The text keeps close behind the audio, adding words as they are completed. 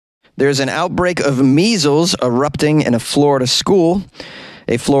There's an outbreak of measles erupting in a Florida school.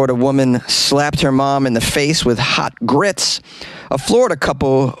 A Florida woman slapped her mom in the face with hot grits. A Florida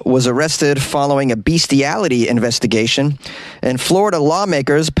couple was arrested following a bestiality investigation. And Florida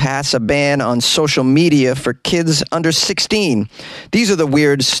lawmakers pass a ban on social media for kids under 16. These are the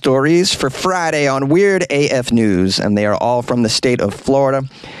weird stories for Friday on Weird AF News. And they are all from the state of Florida,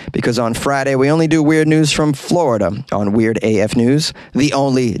 because on Friday we only do weird news from Florida on Weird AF News, the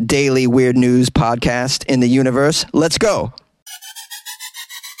only daily weird news podcast in the universe. Let's go.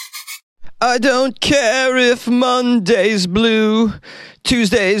 I don't care if Monday's blue,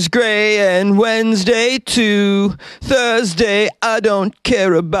 Tuesday's gray, and Wednesday too. Thursday, I don't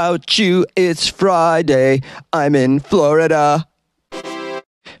care about you. It's Friday. I'm in Florida.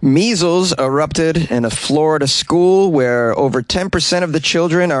 Measles erupted in a Florida school where over 10% of the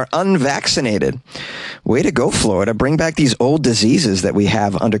children are unvaccinated. Way to go, Florida. Bring back these old diseases that we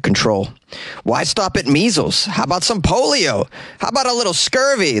have under control. Why stop at measles? How about some polio? How about a little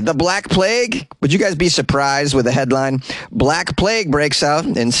scurvy? The Black Plague? Would you guys be surprised with the headline, Black Plague breaks out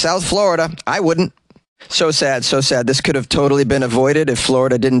in South Florida? I wouldn't. So sad, so sad. This could have totally been avoided if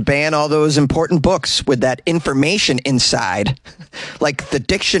Florida didn't ban all those important books with that information inside, like the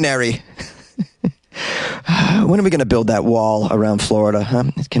dictionary. When are we going to build that wall around Florida? Huh?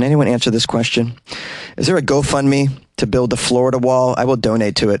 Can anyone answer this question? Is there a GoFundMe to build the Florida wall? I will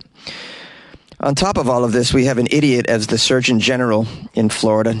donate to it. On top of all of this, we have an idiot as the Surgeon General in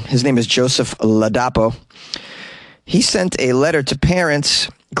Florida. His name is Joseph Ladapo. He sent a letter to parents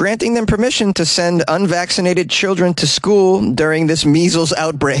granting them permission to send unvaccinated children to school during this measles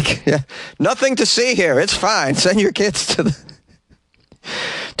outbreak. Yeah. Nothing to see here. It's fine. Send your kids to the...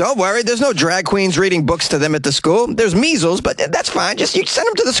 Don't worry. There's no drag queens reading books to them at the school. There's measles, but that's fine. Just you send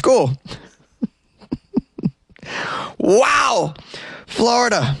them to the school. Wow.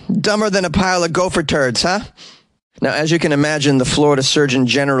 Florida. Dumber than a pile of gopher turds, huh? Now, as you can imagine, the Florida Surgeon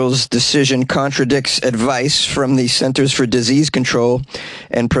General's decision contradicts advice from the Centers for Disease Control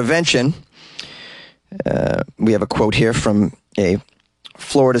and Prevention. We have a quote here from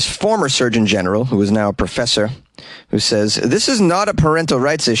Florida's former Surgeon General, who is now a professor, who says, "This is not a parental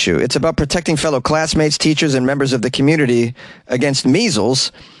rights issue. It's about protecting fellow classmates, teachers, and members of the community against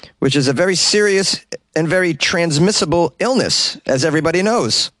measles, which is a very serious and very transmissible illness, as everybody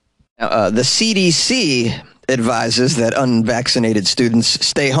knows." Now, the CDC advises that unvaccinated students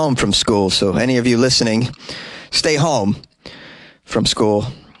stay home from school. So any of you listening, stay home from school.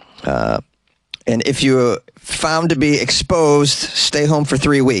 And if you're found to be exposed, stay home for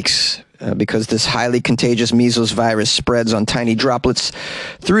 3 weeks because this highly contagious measles virus spreads on tiny droplets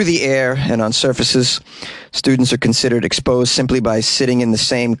through the air and on surfaces. Students are considered exposed simply by sitting in the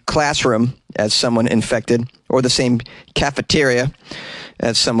same classroom as someone infected or the same cafeteria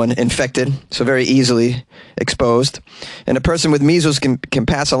as someone infected, so very easily exposed. And a person with measles can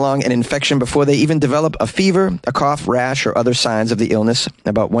pass along an infection before they even develop a fever, a cough, rash, or other signs of the illness.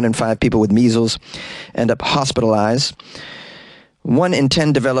 About 1 in 5 people with measles end up hospitalized. 1 in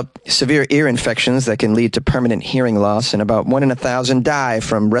 10 develop severe ear infections that can lead to permanent hearing loss, and about 1 in 1,000 die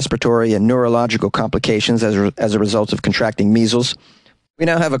from respiratory and neurological complications as a result of contracting measles. We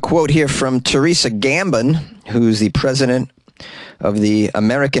now have a quote here from Teresa Gambon, who's the president of the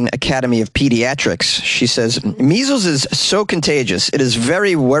American Academy of Pediatrics. She says, "Measles is so contagious. It is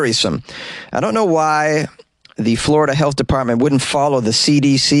very worrisome. I don't know why the Florida Health Department wouldn't follow the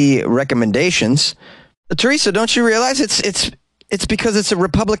CDC recommendations." Teresa, don't you realize it's because it's a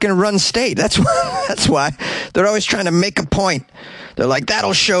Republican-run state. That's why they're always trying to make a point. They're like,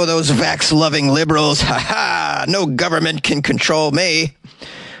 that'll show those vax-loving liberals. Ha ha! No government can control me.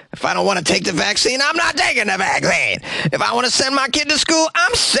 If I don't want to take the vaccine, I'm not taking the vaccine. If I want to send my kid to school,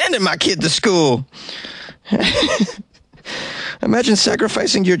 I'm sending my kid to school. Imagine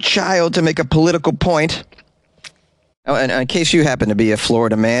sacrificing your child to make a political point. Oh, and in case you happen to be a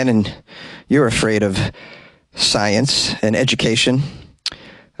Florida man and you're afraid of science and education,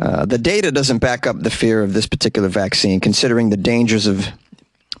 the data doesn't back up the fear of this particular vaccine, considering the dangers of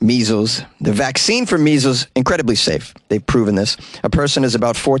measles. The vaccine for measles, incredibly safe. They've proven this. A person is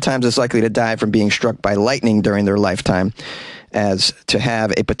about 4 times as likely to die from being struck by lightning during their lifetime as to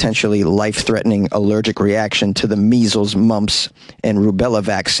have a potentially life-threatening allergic reaction to the measles, mumps, and rubella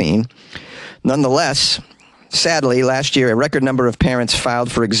vaccine. Nonetheless, sadly, last year, a record number of parents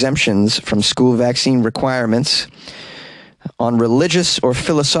filed for exemptions from school vaccine requirements on religious or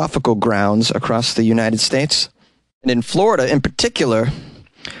philosophical grounds across the United States. And in Florida, in particular,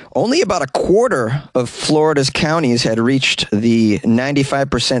 Only about a quarter of Florida's counties had reached the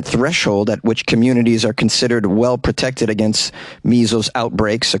 95% threshold at which communities are considered well protected against measles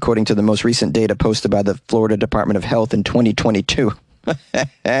outbreaks, according to the most recent data posted by the Florida Department of Health in 2022.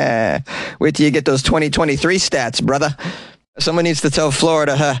 Wait till you get those 2023 stats, brother. Someone needs to tell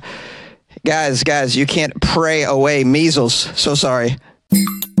Florida, guys, you can't pray away measles. So sorry.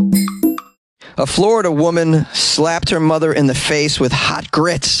 A Florida woman slapped her mother in the face with hot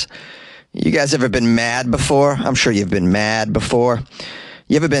grits. You guys ever been mad before? I'm sure you've been mad before.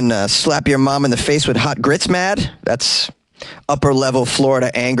 You ever been slap your mom in the face with hot grits mad? That's upper level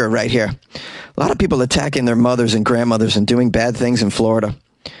Florida anger right here. A lot of people attacking their mothers and grandmothers and doing bad things in Florida.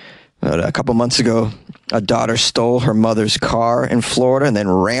 A couple months ago, a daughter stole her mother's car in Florida and then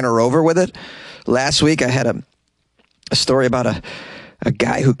ran her over with it. Last week, I had a story about a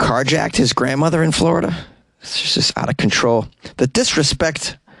guy who carjacked his grandmother in Florida. It's just out of control. The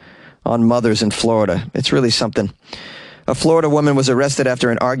disrespect on mothers in Florida, it's really something. A Florida woman was arrested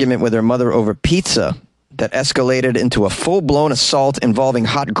after an argument with her mother over pizza that escalated into a full-blown assault involving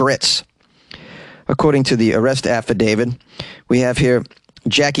hot grits. According to the arrest affidavit, we have here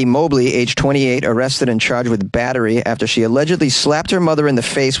Jackie Mobley, age 28, arrested and charged with battery after she allegedly slapped her mother in the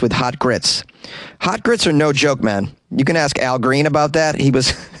face with hot grits. Hot grits are no joke, man. You can ask Al Green about that.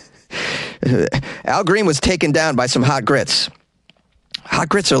 Al Green was taken down by some hot grits. Hot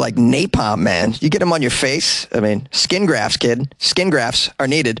grits are like napalm, man. You get them on your face. I mean, skin grafts, kid. Skin grafts are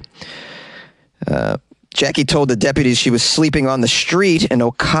needed. Jackie told the deputies she was sleeping on the street in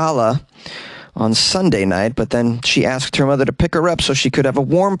Ocala on Sunday night, but then she asked her mother to pick her up so she could have a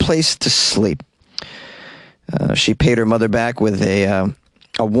warm place to sleep. She paid her mother back with a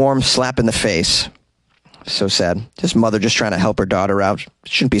warm slap in the face. So sad. This mother just trying to help her daughter out.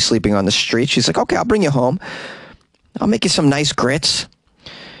 Shouldn't be sleeping on the street. She's like, okay, I'll bring you home. I'll make you some nice grits.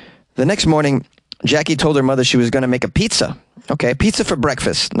 The next morning, Jackie told her mother she was going to make a pizza. Okay, pizza for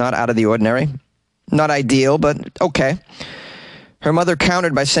breakfast. Not out of the ordinary. Not ideal, but okay. Her mother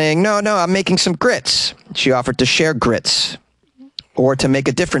countered by saying, no, I'm making some grits. She offered to share grits or to make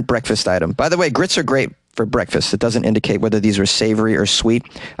a different breakfast item. By the way, grits are great for breakfast. It doesn't indicate whether these are savory or sweet.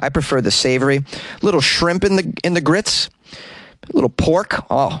 I prefer the savory. Little shrimp in the grits. A little pork.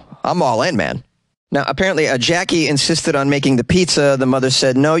 Oh, I'm all in, man. Now, apparently, Jackie insisted on making the pizza. The mother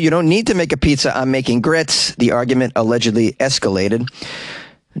said, no, you don't need to make a pizza. I'm making grits. The argument allegedly escalated.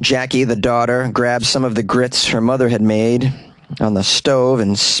 Jackie, the daughter, grabbed some of the grits her mother had made on the stove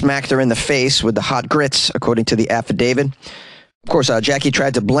and smacked her in the face with the hot grits, according to the affidavit. Of course, Jackie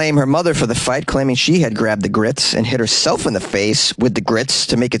tried to blame her mother for the fight, claiming she had grabbed the grits and hit herself in the face with the grits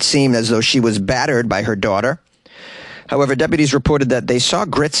to make it seem as though she was battered by her daughter. However, deputies reported that they saw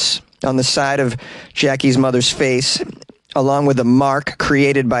grits on the side of Jackie's mother's face, along with a mark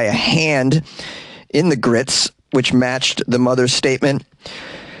created by a hand in the grits, which matched the mother's statement.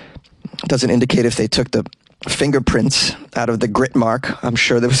 It doesn't indicate if they took the fingerprints out of the grit mark. I'm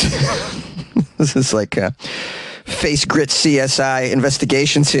sure there was this is like face grit CSI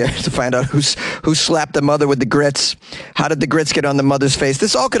investigations here to find out who slapped the mother with the grits. How did the grits get on the mother's face?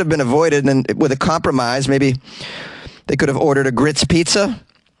 This all could have been avoided, and with a compromise, maybe they could have ordered a grits pizza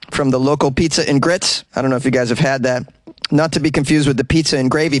from the local Pizza and Grits. I don't know if you guys have had that. Not to be confused with the pizza and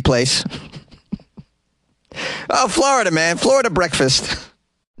gravy place. Oh, Florida, man. Florida breakfast.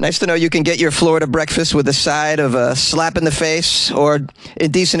 Nice to know you can get your Florida breakfast with a side of a slap in the face or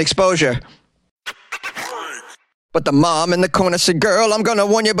indecent exposure. But the mom in the corner said, girl, I'm going to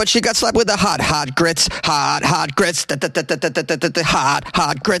warn you, but she got slapped with the hot grits. Hot grits.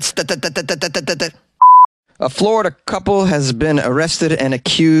 Hot grits. A Florida couple has been arrested and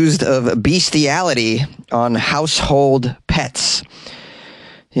accused of bestiality on household pets.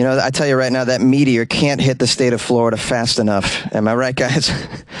 You know, I tell you right now, that meteor can't hit the state of Florida fast enough. Am I right, guys?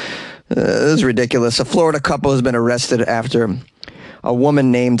 This is ridiculous. A Florida couple has been arrested after a woman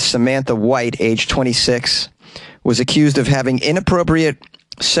named Samantha White, age 26, was accused of having inappropriate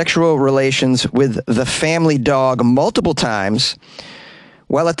sexual relations with the family dog multiple times,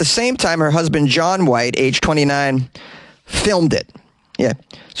 while at the same time her husband, John White, age 29, filmed it. Yeah.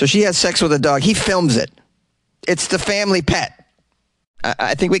 So she has sex with a dog. He films it. It's the family pet.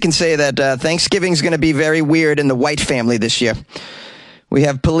 I think we can say that Thanksgiving is going to be very weird in the White family this year. We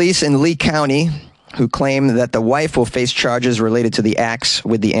have police in Lee County who claim that the wife will face charges related to the acts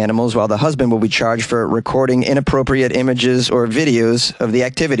with the animals, while the husband will be charged for recording inappropriate images or videos of the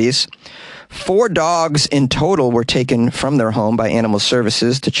activities. 4 dogs in total were taken from their home by Animal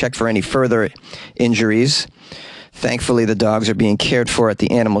Services to check for any further injuries. Thankfully, the dogs are being cared for at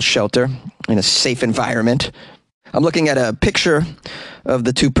the animal shelter in a safe environment. I'm looking at a picture of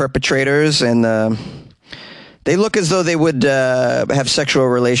the two perpetrators, and they look as though they would have sexual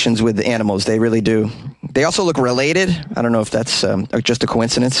relations with animals. They really do. They also look related. I don't know if that's just a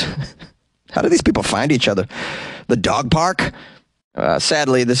coincidence. How do these people find each other? The dog park?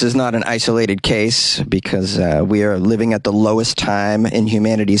 Sadly, this is not an isolated case because we are living at the lowest time in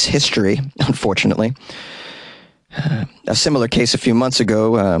humanity's history, unfortunately. A similar case a few months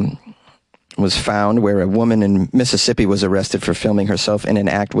ago was found where a woman in Mississippi was arrested for filming herself in an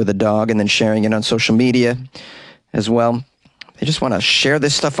act with a dog and then sharing it on social media as well. They just want to share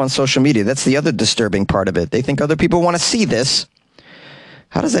this stuff on social media. That's the other disturbing part of it. They think other people want to see this.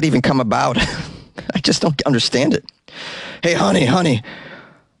 How does that even come about? I just don't understand it. Hey, honey,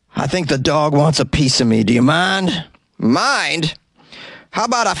 I think the dog wants a piece of me. Do you mind? Mind? How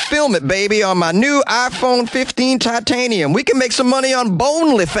about I film it, baby, on my new iPhone 15 Titanium? We can make some money on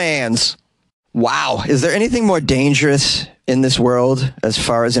OnlyFans. Wow. Is there anything more dangerous in this world as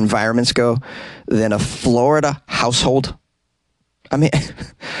far as environments go than a Florida household? I mean,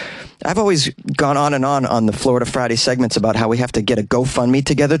 I've always gone on and on the Florida Friday segments about how we have to get a GoFundMe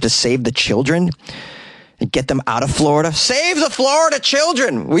together to save the children and get them out of Florida. Save the Florida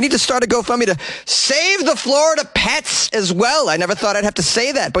children. We need to start a GoFundMe to save the Florida pets as well. I never thought I'd have to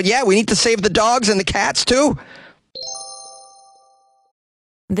say that. But yeah, we need to save the dogs and the cats too.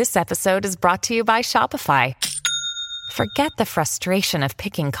 This episode is brought to you by Shopify. Forget the frustration of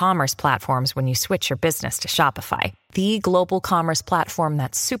picking commerce platforms when you switch your business to Shopify, the global commerce platform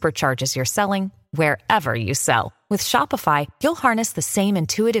that supercharges your selling wherever you sell. With Shopify, you'll harness the same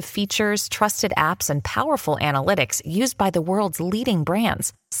intuitive features, trusted apps, and powerful analytics used by the world's leading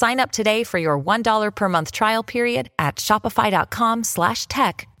brands. Sign up today for your $1 per month trial period at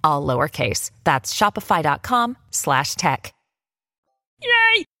shopify.com/tech, all lowercase. That's shopify.com/tech.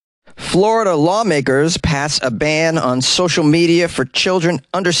 Yay! Florida lawmakers pass a ban on social media for children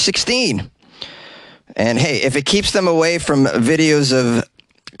under 16. And hey, if it keeps them away from videos of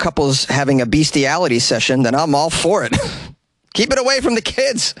couples having a bestiality session, then I'm all for it. Keep it away from the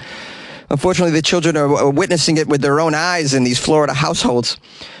kids. Unfortunately, the children are witnessing it with their own eyes in these Florida households.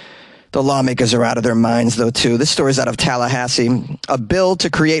 The lawmakers are out of their minds, though, too. This story is out of Tallahassee. A bill to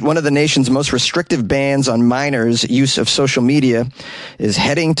create one of the nation's most restrictive bans on minors' use of social media is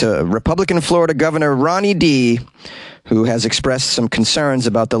heading to Republican Florida Governor Ronnie D., who has expressed some concerns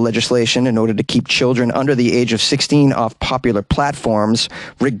about the legislation in order to keep children under the age of 16 off popular platforms,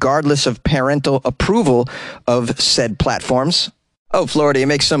 regardless of parental approval of said platforms. Oh, Florida, it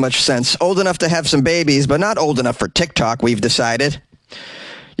makes so much sense. Old enough to have some babies, but not old enough for TikTok, we've decided.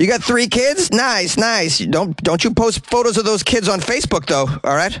 You got 3 kids? Nice. Don't you post photos of those kids on Facebook, though,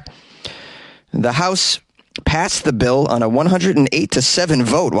 all right? The House passed the bill on a 108-7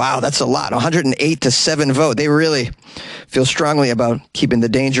 vote. Wow, that's a lot. 108-7 vote. They really feel strongly about keeping the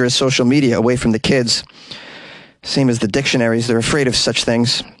dangerous social media away from the kids. Same as the dictionaries. They're afraid of such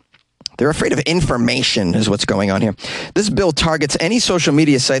things. They're afraid of information is what's going on here. This bill targets any social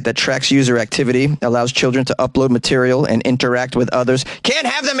media site that tracks user activity, allows children to upload material and interact with others. Can't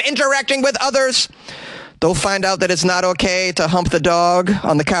have them interacting with others. They'll find out that it's not okay to hump the dog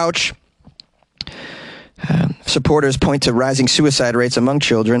on the couch. Supporters point to rising suicide rates among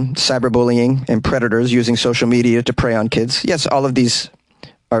children, cyberbullying, and predators using social media to prey on kids. Yes, all of these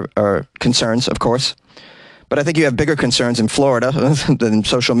are concerns, of course. But I think you have bigger concerns in Florida than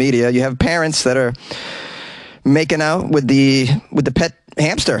social media. You have parents that are making out with the pet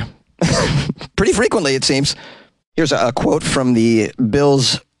hamster pretty frequently, it seems. Here's a quote from the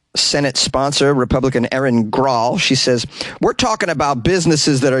bill's Senate sponsor, Republican Erin Grahl. She says, "We're talking about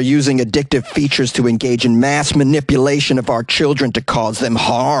businesses that are using addictive features to engage in mass manipulation of our children to cause them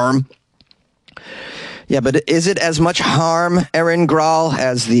harm." Yeah, but is it as much harm, Erin Grahl,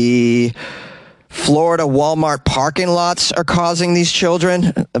 as the Florida Walmart parking lots are causing these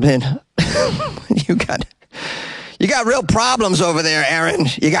children? I mean, you got real problems over there, Erin.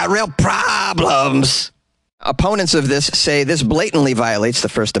 You got real problems. Opponents of this say this blatantly violates the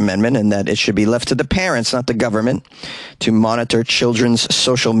First Amendment and that it should be left to the parents, not the government, to monitor children's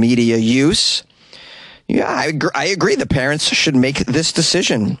social media use. Yeah, I agree. The parents should make this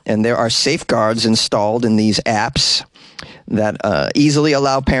decision, and there are safeguards installed in these apps that easily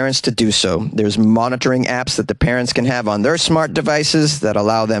allow parents to do so. There's monitoring apps that the parents can have on their smart devices that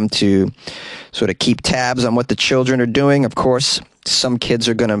allow them to sort of keep tabs on what the children are doing. Of course, some kids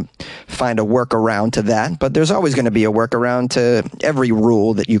are going to find a workaround to that, but there's always going to be a workaround to every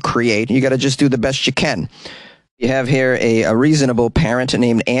rule that you create. You got to just do the best you can. You have here a reasonable parent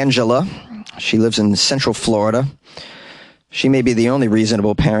named Angela. She lives in Central Florida. She may be the only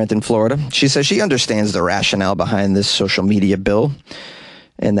reasonable parent in Florida. She says she understands the rationale behind this social media bill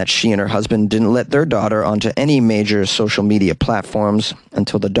and that she and her husband didn't let their daughter onto any major social media platforms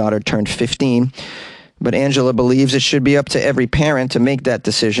until the daughter turned 15. But Angela believes it should be up to every parent to make that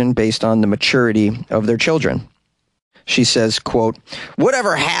decision based on the maturity of their children. She says, quote,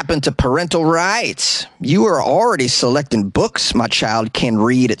 "Whatever happened to parental rights? You are already selecting books my child can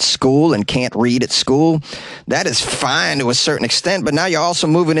read at school and can't read at school. That is fine to a certain extent, but now you're also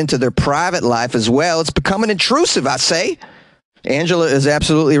moving into their private life as well. It's becoming intrusive, I say." Angela is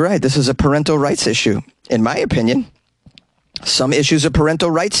absolutely right. This is a parental rights issue, in my opinion. Some issues are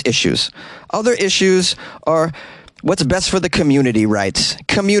parental rights issues. Other issues are what's best for the community rights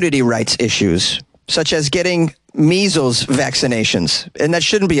issues, such as getting measles vaccinations, and that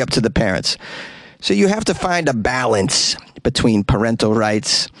shouldn't be up to the parents. So you have to find a balance between parental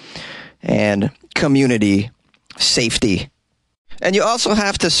rights and community safety. And you also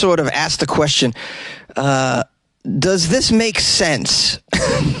have to sort of ask the question, does this make sense?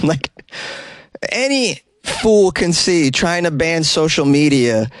 Like, any fool can see trying to ban social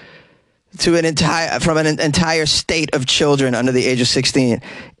media to an entire state of children under the age of 16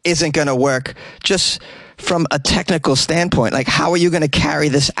 isn't going to work. Just from a technical standpoint, like, how are you going to carry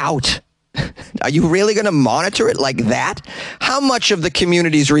this out? Are you really going to monitor it like that? How much of the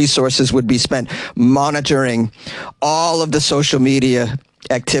community's resources would be spent monitoring all of the social media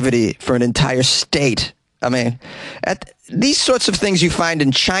activity for an entire state? I mean, these sorts of things you find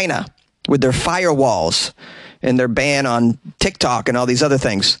in China with their firewalls and their ban on TikTok and all these other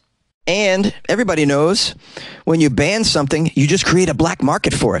things. And everybody knows when you ban something, you just create a black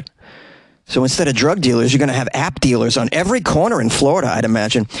market for it. So instead of drug dealers, you're going to have app dealers on every corner in Florida, I'd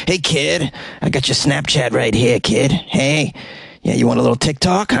imagine. "Hey, kid, I got your Snapchat right here, kid. Hey, yeah, you want a little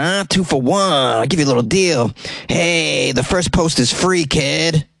TikTok, huh? 2 for 1. I'll give you a little deal. Hey, the first post is free,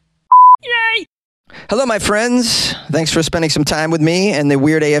 kid." Yay! Hello, my friends. Thanks for spending some time with me and the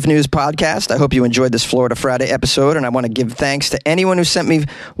Weird AF News podcast. I hope you enjoyed this Florida Friday episode, and I want to give thanks to anyone who sent me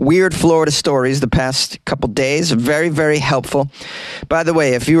weird Florida stories the past couple days. Very, very helpful. By the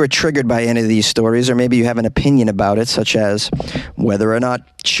way, if you were triggered by any of these stories, or maybe you have an opinion about it, such as whether or not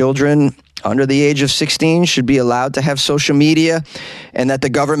children under the age of 16 should be allowed to have social media and that the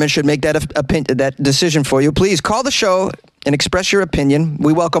government should make that decision for you, please call the show and express your opinion.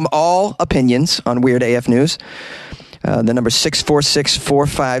 We welcome all opinions on Weird AF News. The number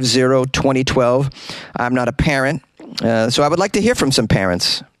 646-450-2012. I'm not a parent, so I would like to hear from some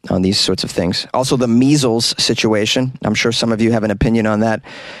parents on these sorts of things. Also, the measles situation. I'm sure some of you have an opinion on that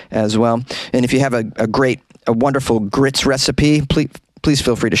as well. And if you have a wonderful grits recipe, please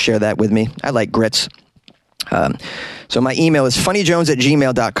feel free to share that with me. I like grits. So my email is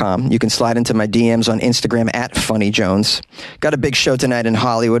funnyjones@gmail.com. You can slide into my DMs on Instagram @funnyjones. Got a big show tonight in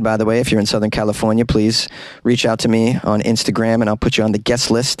Hollywood, by the way. If you're in Southern California, please reach out to me on Instagram and I'll put you on the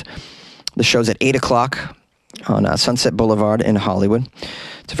guest list. The show's at 8 o'clock on Sunset Boulevard in Hollywood.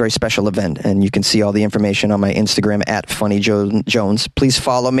 It's a very special event, and you can see all the information on my Instagram @funnyjones. Please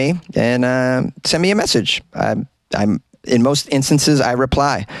follow me and send me a message. I'm in most instances, I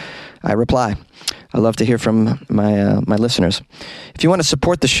reply. I love to hear from my listeners. If you want to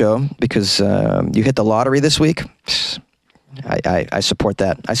support the show because you hit the lottery this week, I support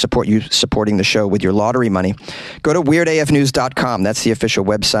that. I support you supporting the show with your lottery money. Go to weirdafnews.com. That's the official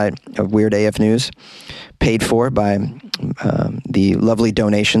website of Weird AF News, paid for by the lovely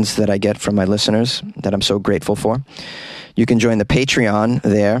donations that I get from my listeners that I'm so grateful for. You can join the Patreon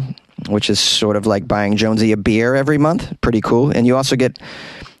there, which is sort of like buying Jonesy a beer every month. Pretty cool. And you also get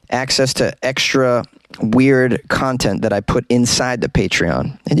access to extra weird content that I put inside the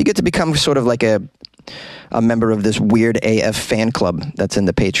Patreon. And you get to become sort of like a member of this Weird AF fan club that's in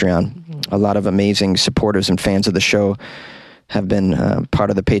the Patreon. A lot of amazing supporters and fans of the show have been part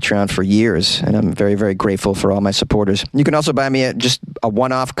of the Patreon for years, and I'm very, very grateful for all my supporters. You can also buy me just a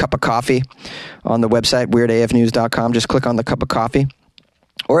one-off cup of coffee on the website, weirdafnews.com. Just click on the cup of coffee.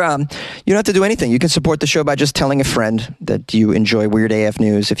 Or you don't have to do anything. You can support the show by just telling a friend that you enjoy Weird AF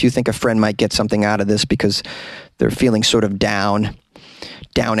News. If you think a friend might get something out of this because they're feeling sort of down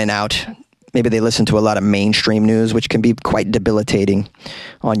and out, maybe they listen to a lot of mainstream news, which can be quite debilitating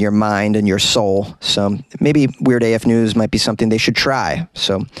on your mind and your soul. So maybe Weird AF News might be something they should try.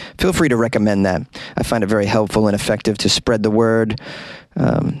 So feel free to recommend that. I find it very helpful and effective to spread the word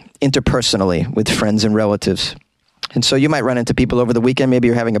interpersonally with friends and relatives. And so you might run into people over the weekend. Maybe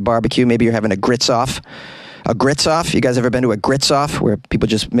you're having a barbecue. Maybe you're having a grits off. A grits off? You guys ever been to a grits off where people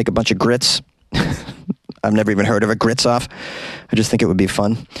just make a bunch of grits? I've never even heard of a grits off. I just think it would be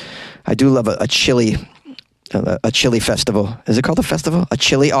fun. I do love a chili a chili festival. Is it called a festival? A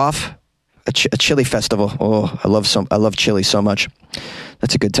chili off? A chili festival. Oh, I love chili so much.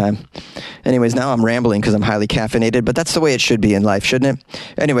 That's a good time. Anyways, now I'm rambling because I'm highly caffeinated, but that's the way it should be in life, shouldn't it?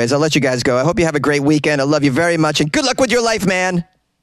 Anyways, I'll let you guys go. I hope you have a great weekend. I love you very much, and good luck with your life, man.